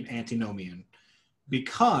accused of being antinomian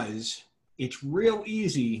because it's real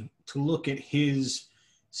easy to look at his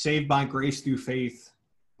saved by grace through faith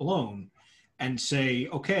alone and say,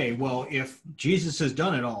 okay, well, if Jesus has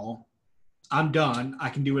done it all, I'm done. I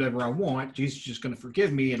can do whatever I want. Jesus is just going to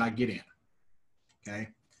forgive me and I get in. Okay.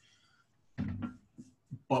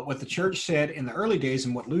 But what the church said in the early days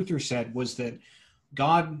and what Luther said was that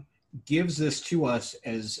God gives this to us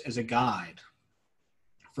as a guide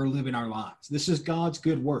for living our lives. This is God's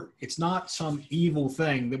good work. It's not some evil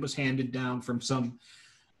thing that was handed down from some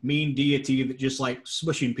mean deity that just like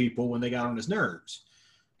smushing people when they got on his nerves.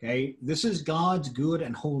 Okay, this is God's good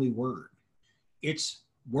and holy word. It's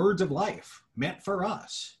words of life meant for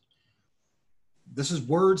us. This is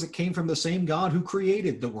words that came from the same God who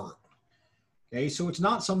created the world. Okay, so it's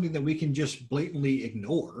not something that we can just blatantly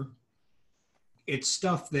ignore. It's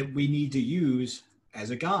stuff that we need to use as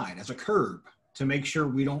a guide, as a curb, to make sure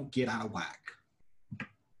we don't get out of whack.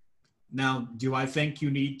 Now, do I think you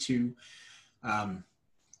need to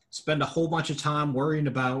spend a whole bunch of time worrying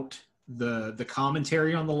about the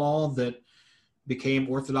commentary on the law that became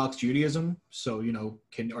Orthodox Judaism? So,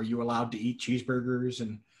 are you allowed to eat cheeseburgers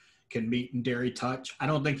and can meat and dairy touch? I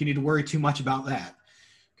don't think you need to worry too much about that.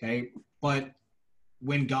 Okay. But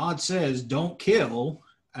when God says don't kill,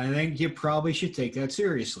 I think you probably should take that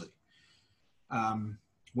seriously.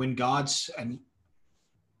 When God's, and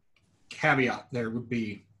caveat there would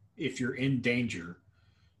be, if you're in danger,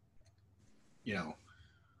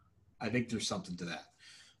 I think there's something to that.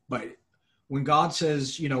 But when God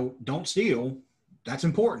says, don't steal, that's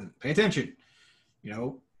important. Pay attention,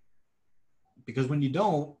 because when you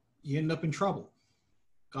don't, you end up in trouble.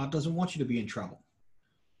 God doesn't want you to be in trouble.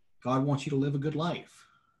 God wants you to live a good life,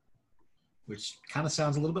 which kind of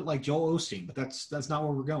sounds a little bit like Joel Osteen, but that's not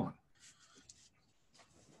where we're going.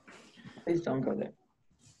 Please don't go there.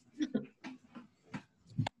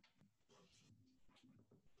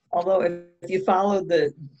 Although if you follow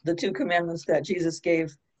the two commandments that Jesus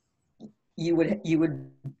gave, you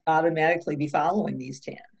would automatically be following these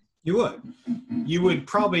 10. You would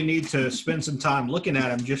probably need to spend some time looking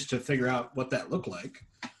at them just to figure out what that looked like.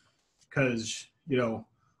 Because,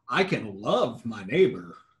 I can love my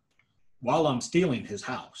neighbor while I'm stealing his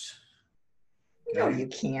house. No, you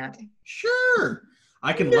can't. Sure.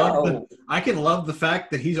 I can love the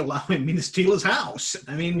fact that he's allowing me to steal his house.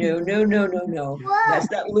 I mean, no. That's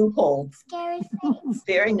that loophole. Scary face.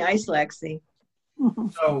 Very nice, Lexi.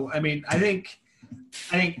 So, I mean, I think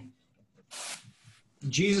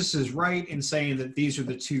Jesus is right in saying that these are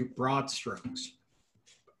the two broad strokes,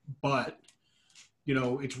 but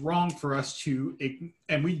it's wrong for us to,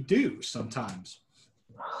 and we do sometimes,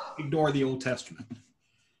 ignore the Old Testament.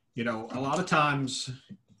 A lot of times,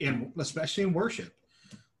 especially in worship,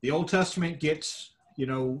 the Old Testament gets,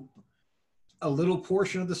 a little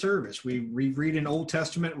portion of the service. We read an Old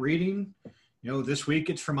Testament reading. This week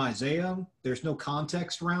it's from Isaiah. There's no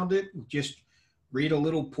context around it. Just read a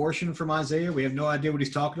little portion from Isaiah. We have no idea what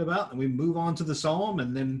he's talking about. And we move on to the Psalm,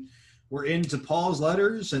 and then we're into Paul's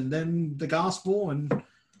letters and then the gospel. And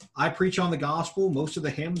I preach on the gospel. Most of the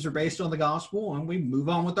hymns are based on the gospel, and we move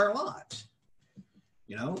on with our lives.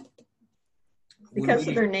 Because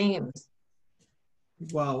of their names.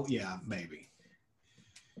 Well, yeah, maybe.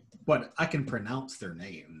 But I can pronounce their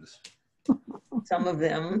names. Some of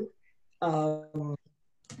them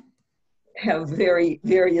have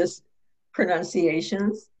various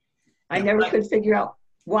pronunciations. I never could figure out,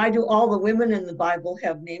 why do all the women in the Bible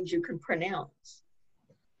have names you can pronounce?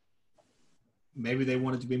 Maybe they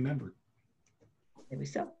wanted to be remembered. Maybe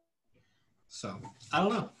so. So, I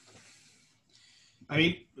don't know. I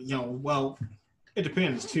mean, well, it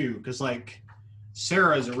depends too, because like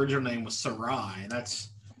Sarah's original name was Sarai, and that's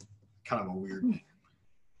kind of a weird name.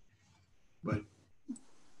 But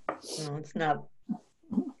no, it's not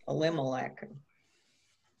Elimelech.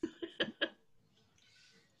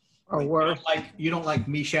 Or worse. You don't like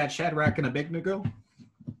Meshach, Shadrach, and Abednego?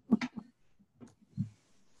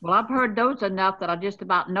 Well, I've heard those enough that I just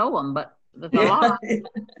about know them, but there's a lot.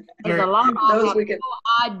 There's a lot I Those have we can-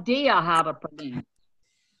 no idea how to pronounce.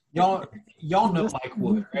 Y'all know like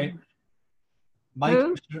what, right?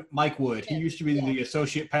 Who? Mike Wood. He used to be the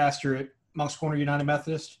associate pastor at Monk's Corner United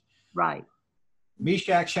Methodist. Right.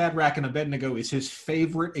 Meshach, Shadrach, and Abednego is his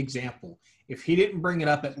favorite example. If he didn't bring it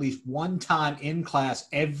up at least one time in class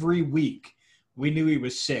every week, we knew he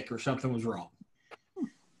was sick or something was wrong.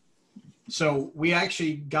 So we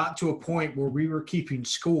actually got to a point where we were keeping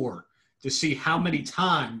score to see how many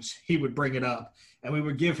times he would bring it up, and we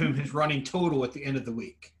would give him his running total at the end of the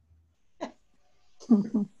week.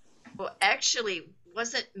 Well, actually,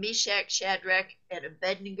 wasn't Meshach, Shadrach, and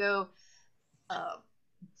Abednego,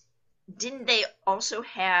 didn't they also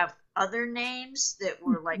have other names that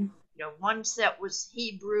were like, one set was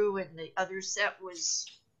Hebrew and the other set was...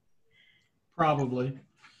 Probably.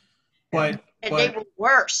 But they were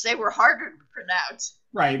worse. They were harder to pronounce.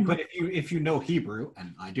 Right, but if you know Hebrew,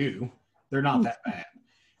 and I do, they're not that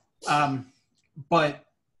bad. But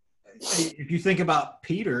if you think about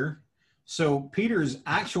Peter, so Peter's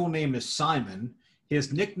actual name is Simon.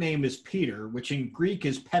 His nickname is Peter, which in Greek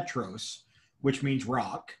is Petros, which means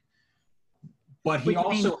rock. But he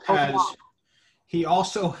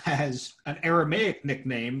also has an Aramaic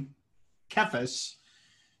nickname, Cephas,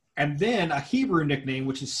 and then a Hebrew nickname,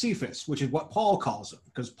 which is Cephas, which is what Paul calls him,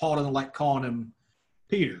 because Paul doesn't like calling him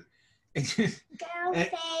Peter. Go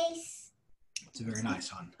face. It's a very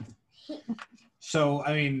nice one. So,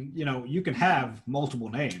 I mean, you can have multiple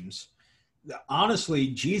names. Honestly,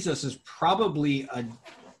 Jesus is probably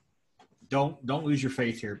don't lose your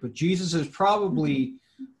faith here, but Jesus is probably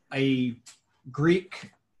a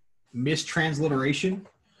Greek mistransliteration,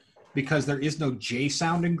 because there is no J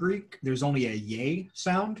sound in Greek. There's only a Ye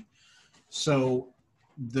sound. So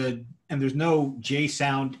there's no J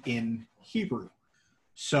sound in Hebrew.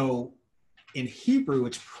 So in Hebrew,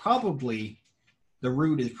 the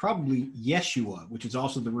root is probably Yeshua, which is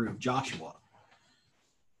also the root of Joshua,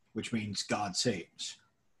 which means God saves.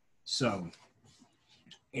 So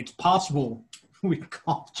it's possible we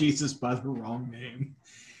call Jesus by the wrong name.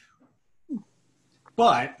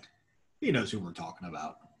 But he knows who we're talking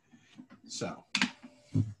about. So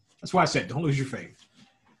that's why I said, don't lose your faith.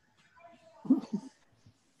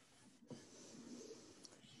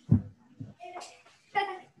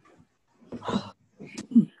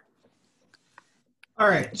 All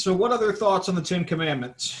right. So what other thoughts on the 10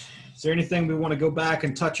 Commandments? Is there anything we want to go back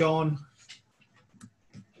and touch on?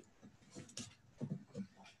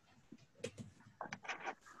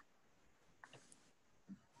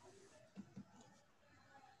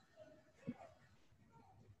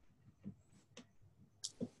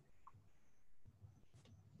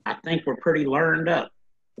 I think we're pretty learned up.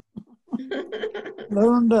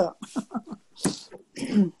 Learned up.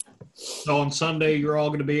 So on Sunday, you're all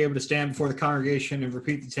going to be able to stand before the congregation and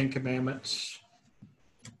repeat the 10 Commandments,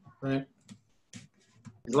 right?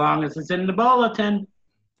 As long as it's in the bulletin.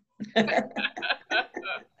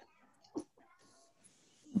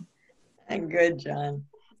 Good, John.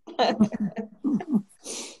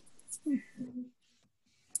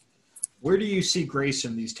 Where do you see grace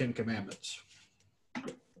in these 10 Commandments?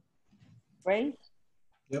 Grace?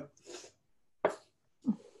 Yep.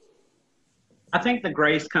 I think the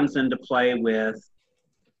grace comes into play with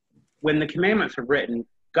when the commandments were written,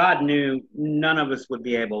 God knew none of us would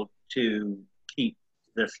be able to keep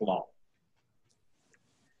this law.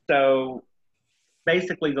 So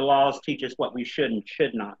basically the laws teach us what we should and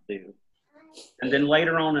should not do. And then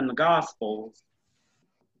later on in the Gospels,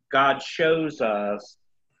 God shows us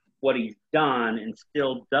what he's done and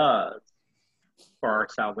still does for our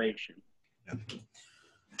salvation. Yep.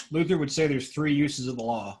 Luther would say there's 3 uses of the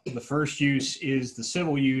law. The first use is the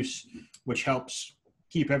civil use, which helps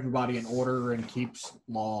keep everybody in order and keeps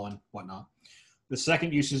law and whatnot. The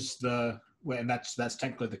second use is and that's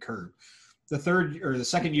technically the curb. The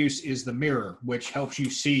second use is the mirror, which helps you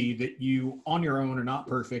see that you on your own are not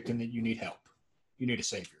perfect and that you need help. You need a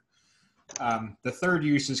savior. The third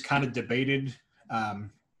use is kind of debated.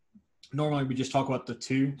 Normally we just talk about the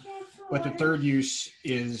 2, but the third use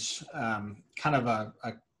is kind of a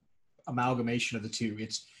amalgamation of the 2.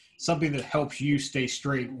 It's something that helps you stay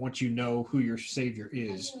straight once you know who your savior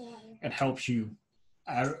is, and helps you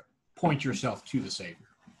point yourself to the savior.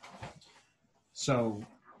 So,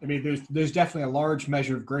 I mean, there's definitely a large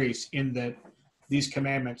measure of grace in that these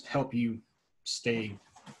commandments help you stay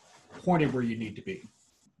pointed where you need to be.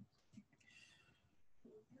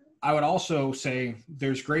 I would also say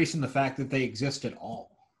there's grace in the fact that they exist at all.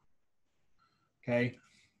 Okay?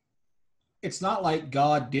 It's not like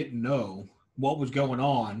God didn't know what was going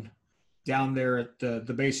on down there at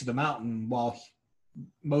the base of the mountain while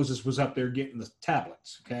Moses was up there getting the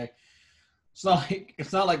tablets. Okay, it's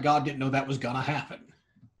not like God didn't know that was gonna happen.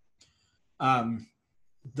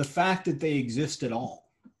 the fact that they exist at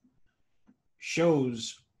all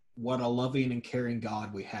shows what a loving and caring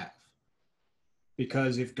God we have.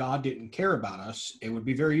 Because if God didn't care about us, it would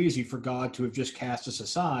be very easy for God to have just cast us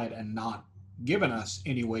aside and not given us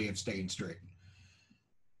any way of staying straight.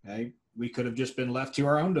 Okay? We could have just been left to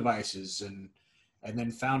our own devices and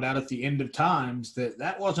then found out at the end of times that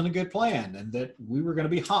that wasn't a good plan and that we were going to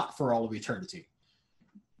be hot for all of eternity.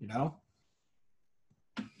 You know?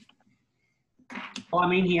 Well, I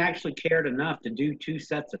mean, he actually cared enough to do 2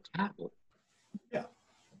 sets of tablets. Yeah.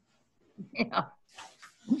 Yeah.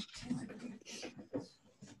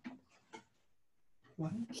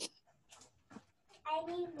 What? I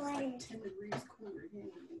need water.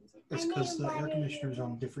 It's because the air conditioner's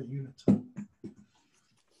on different units.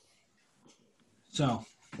 So,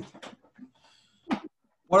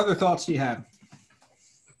 what other thoughts do you have?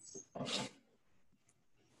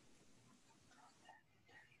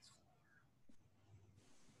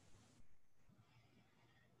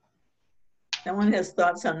 No one has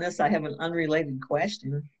thoughts on this. I have an unrelated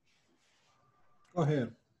question. Go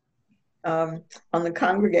ahead. On the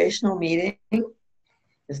congregational meeting,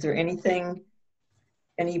 is there any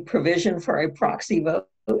provision for a proxy vote?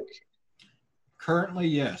 Currently,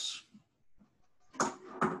 yes.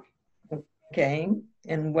 Okay,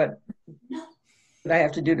 and what would I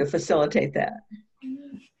have to do to facilitate that?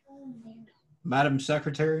 Madam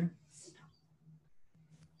Secretary?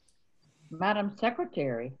 Madam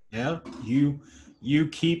Secretary. Yeah, you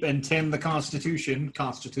keep and tend the Constitution.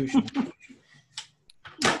 The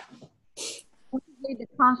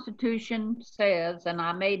Constitution says, and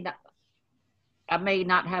I may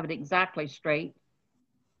not have it exactly straight,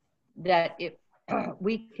 that if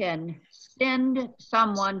we can send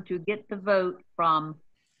someone to get the vote from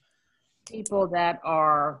people that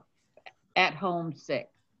are at home sick.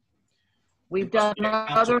 We've done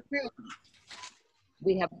other things.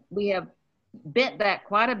 We have bent that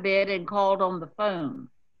quite a bit and called on the phone.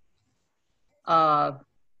 But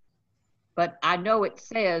I know it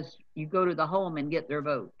says you go to the home and get their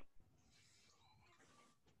vote.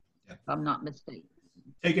 Yep. If I'm not mistaken.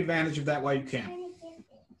 Take advantage of that while you can.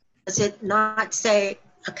 Does it not say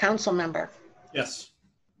a council member? Yes.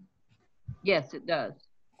 Yes, it does.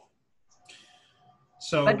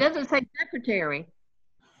 So, But it doesn't say secretary.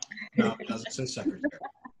 no, it doesn't say secretary.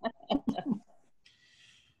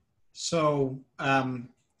 So, part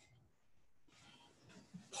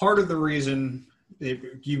of the reason,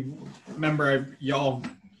 you remember, y'all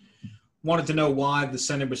wanted to know why the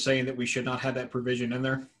Senate was saying that we should not have that provision in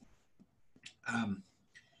there.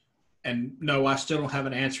 And no, I still don't have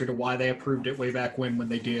an answer to why they approved it way back when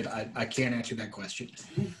they did. I can't answer that question.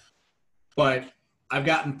 But I've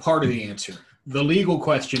gotten part of the answer. The legal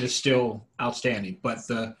question is still outstanding, but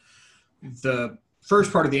the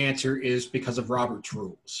first part of the answer is because of Robert's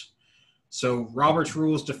rules. So Robert's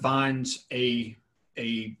rules defines a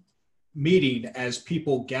meeting as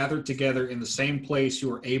people gathered together in the same place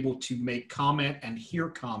who are able to make comment and hear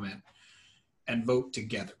comment and vote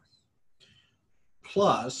together.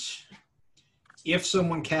 Plus, if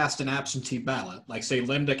someone cast an absentee ballot, like say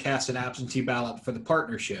Linda cast an absentee ballot for the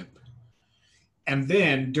partnership, and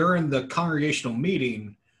then during the congregational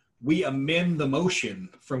meeting, we amend the motion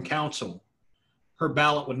from council, her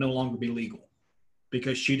ballot would no longer be legal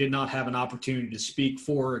because she did not have an opportunity to speak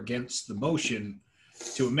for or against the motion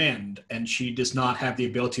to amend, and she does not have the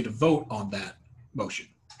ability to vote on that motion.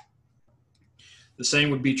 The same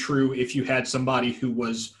would be true if you had somebody who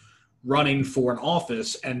was running for an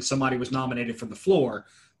office and somebody was nominated from the floor.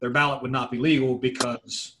 Their ballot would not be legal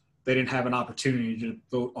because they didn't have an opportunity to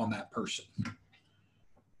vote on that person.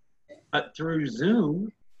 But through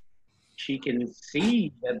Zoom, she can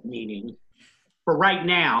see the meeting. For right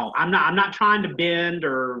now, I'm not trying to bend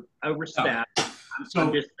or overstep. No.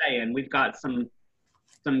 I'm just saying we've got some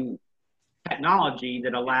technology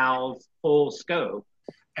that allows full scope.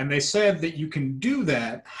 And they said that you can do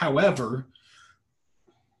that. However,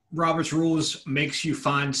 Robert's rules makes you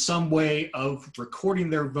find some way of recording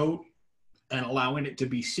their vote and allowing it to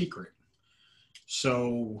be secret.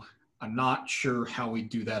 So I'm not sure how we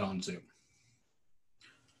do that on Zoom.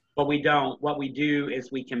 But we don't. What we do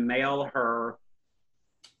is we can mail her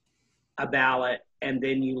a ballot, and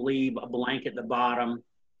then you leave a blank at the bottom.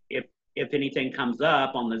 If anything comes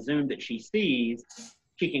up on the Zoom that she sees,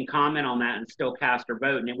 she can comment on that and still cast her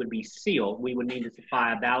vote, and it would be sealed. We would need to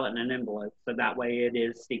supply a ballot and an envelope, so that way it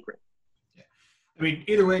is secret. Yeah. I mean,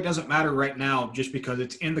 either way, it doesn't matter right now just because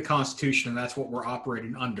it's in the Constitution and that's what we're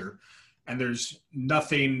operating under. And there's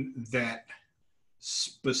nothing that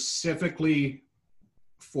specifically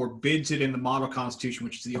forbids it in the model Constitution,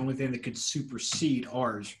 which is the only thing that could supersede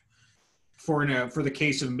ours for the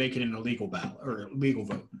case of making an illegal ballot or legal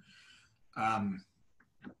vote.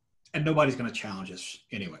 And nobody's going to challenge us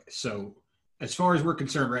anyway. So as far as we're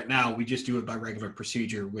concerned right now, we just do it by regular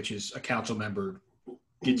procedure, which is a council member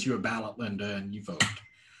gets you a ballot, Linda, and you vote.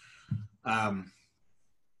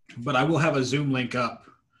 But I will have a Zoom link up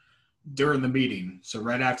during the meeting. So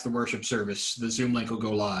right after the worship service, the Zoom link will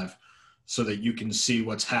go live so that you can see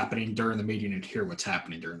what's happening during the meeting and hear what's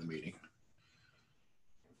happening during the meeting.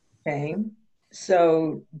 Okay,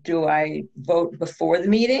 so do I vote before the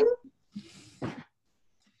meeting?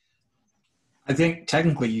 I think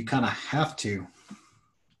technically you kind of have to.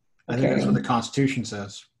 I think that's what the Constitution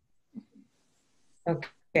says.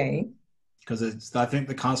 Okay. Because I think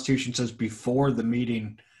the Constitution says before the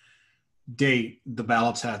meeting date, the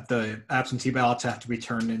absentee ballots have to be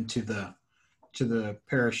turned into the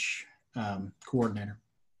parish coordinator.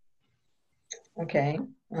 Okay,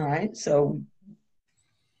 all right, so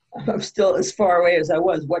I'm still as far away as I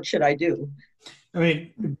was. What should I do? I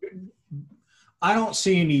mean, I don't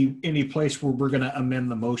see any place where we're going to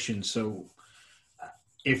amend the motion. So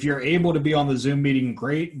if you're able to be on the Zoom meeting,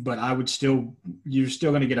 great, but you're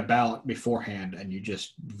still going to get a ballot beforehand and you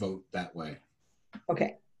just vote that way.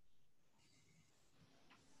 Okay.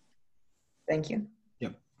 Thank you.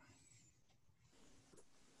 Yep.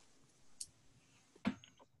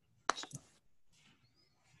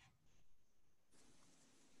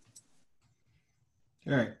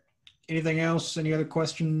 All right. Anything else? Any other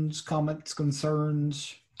questions, comments,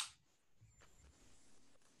 concerns?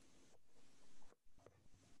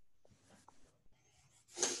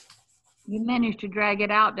 You managed to drag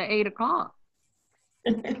it out to 8 o'clock.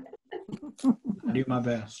 I do my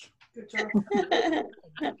best. Good job.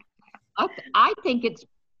 I think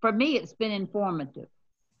for me, it's been informative.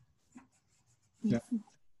 Yeah.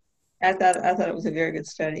 I thought it was a very good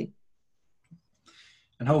study.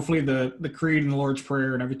 And hopefully the Creed and the Lord's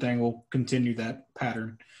Prayer and everything will continue that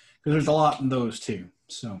pattern, because there's a lot in those too.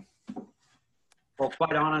 So, Well,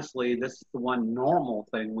 quite honestly, this is the one normal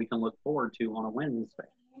thing we can look forward to on a Wednesday.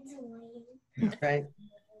 Right.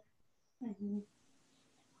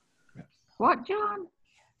 What, John?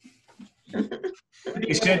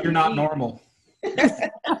 You said you're not normal.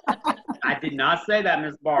 I did not say that,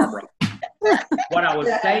 Miss Barbara. What I was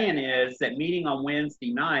saying is that meeting on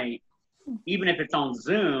Wednesday night, even if it's on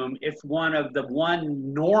Zoom, it's one of the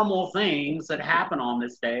normal things that happen on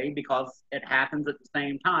this day because it happens at the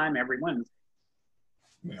same time every Wednesday.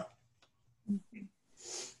 Yeah.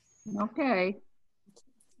 Okay.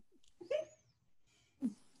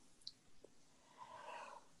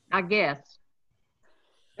 I guess.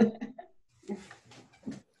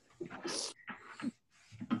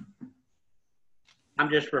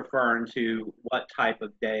 I'm just referring to what type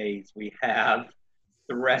of days we have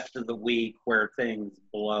the rest of the week where things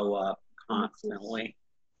blow up constantly.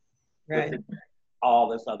 Right. With all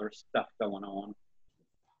this other stuff going on.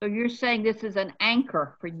 So you're saying this is an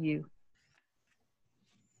anchor for you?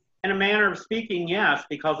 In a manner of speaking, yes,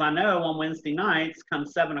 because I know on Wednesday nights, come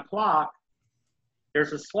 7 o'clock,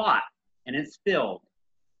 there's a slot and it's filled,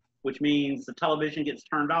 which means the television gets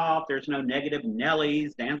turned off. There's no negative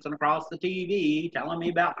Nellies dancing across the TV telling me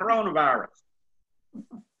about coronavirus.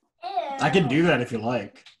 I can do that if you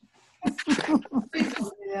like.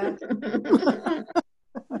 Yeah.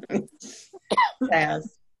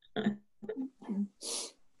 Pass.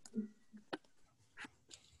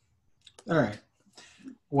 All right.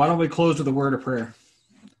 Why don't we close with a word of prayer?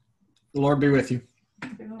 The Lord be with you.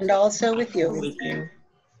 And also with you. With you.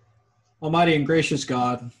 Almighty and gracious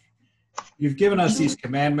God, you've given us these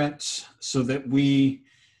commandments so that we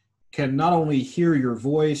can not only hear your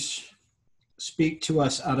voice, speak to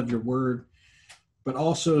us out of your word, but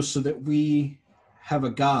also so that we have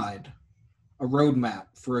a guide, a roadmap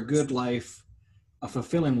for a good life, a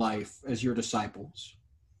fulfilling life as your disciples.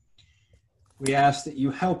 We ask that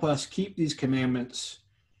you help us keep these commandments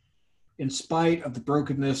in spite of the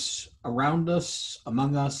brokenness around us,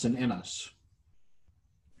 among us, and in us.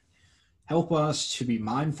 Help us to be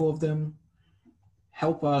mindful of them.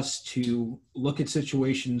 Help us to look at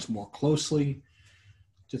situations more closely,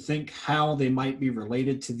 to think how they might be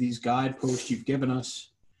related to these guideposts you've given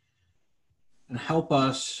us, and help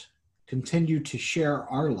us continue to share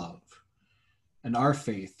our love and our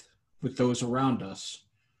faith with those around us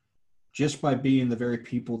just by being the very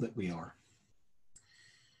people that we are.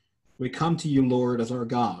 We come to you, Lord, as our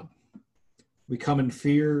God. We come in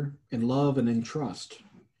fear, in love, and in trust.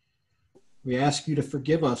 We ask you to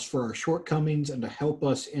forgive us for our shortcomings and to help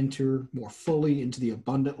us enter more fully into the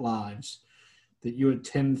abundant lives that you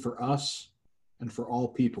intend for us and for all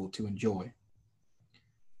people to enjoy.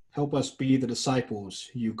 Help us be the disciples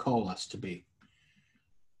you call us to be.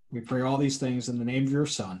 We pray all these things in the name of your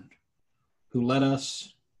Son, who led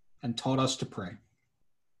us and taught us to pray.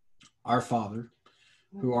 Our Father,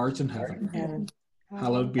 who art in heaven,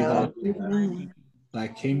 hallowed be thy name. Thy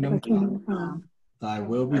kingdom come, thy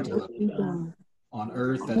will be done, on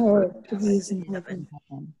earth as it is in heaven.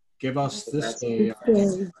 Give us this day our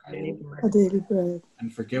daily bread,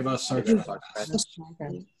 and forgive us our trespasses,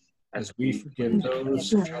 as we forgive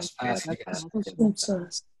those who trespass against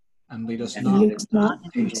us. And lead us not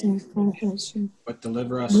into temptation, but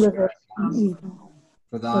deliver us from evil.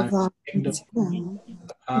 For thine is the kingdom,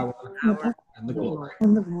 the power, and the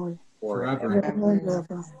glory, forever and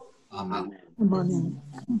ever. Amen. Amen.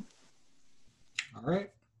 All right.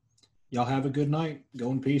 Y'all have a good night.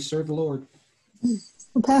 Go in peace. Serve the Lord.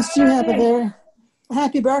 Well, Pastor, you have a very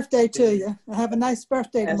happy birthday to you. Have a nice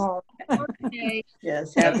birthday tomorrow. Okay.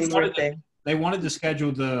 Yes, happy birthday. They wanted to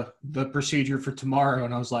schedule the procedure for tomorrow,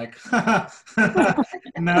 and I was like,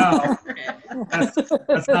 no,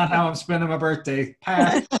 that's not how I'm spending my birthday.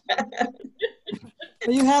 Pass.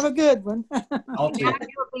 Well, you have a good one. I'll take Now it.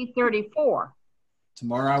 you'll be 34.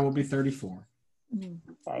 Tomorrow I will be 34.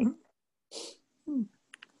 Okay.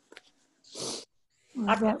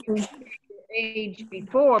 I got your age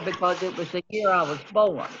before because it was the year I was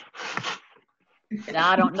born. Now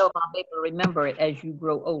I don't know if I'll be able to remember it as you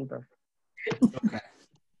grow older. Okay.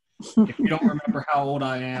 If you don't remember how old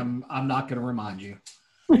I am, I'm not going to remind you.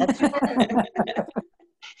 That's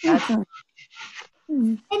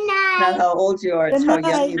Good night. Not how old you are, it's how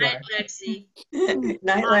young you Night, are. Lexi.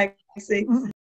 Night, Lexi.